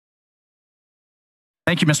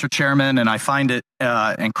Thank you, Mr. Chairman, and I find it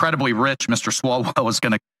incredibly rich. Mr. Swalwell is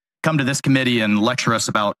going to come to this committee and lecture us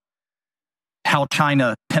about how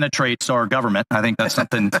China penetrates our government. I think that's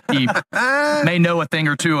something he may know a thing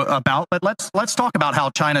or two about, but let's talk about how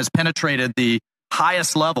China has penetrated the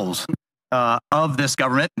highest levels of this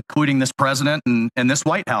government, including this president and this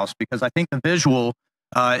White House, because I think the visual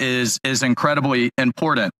is incredibly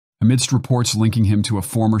important. Amidst reports linking him to a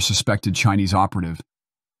former suspected Chinese operative,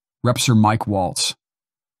 Rep. Sir Mike Waltz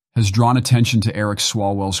has drawn attention to Eric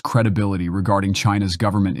Swalwell's credibility regarding China's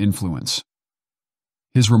government influence.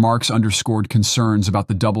 His remarks underscored concerns about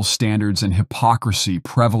the double standards and hypocrisy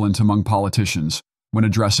prevalent among politicians when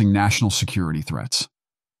addressing national security threats.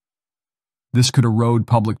 This could erode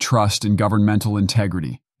public trust in governmental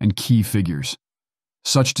integrity and key figures.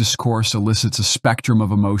 Such discourse elicits a spectrum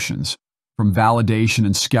of emotions, from validation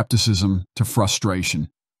and skepticism to frustration,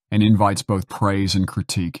 and invites both praise and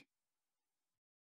critique.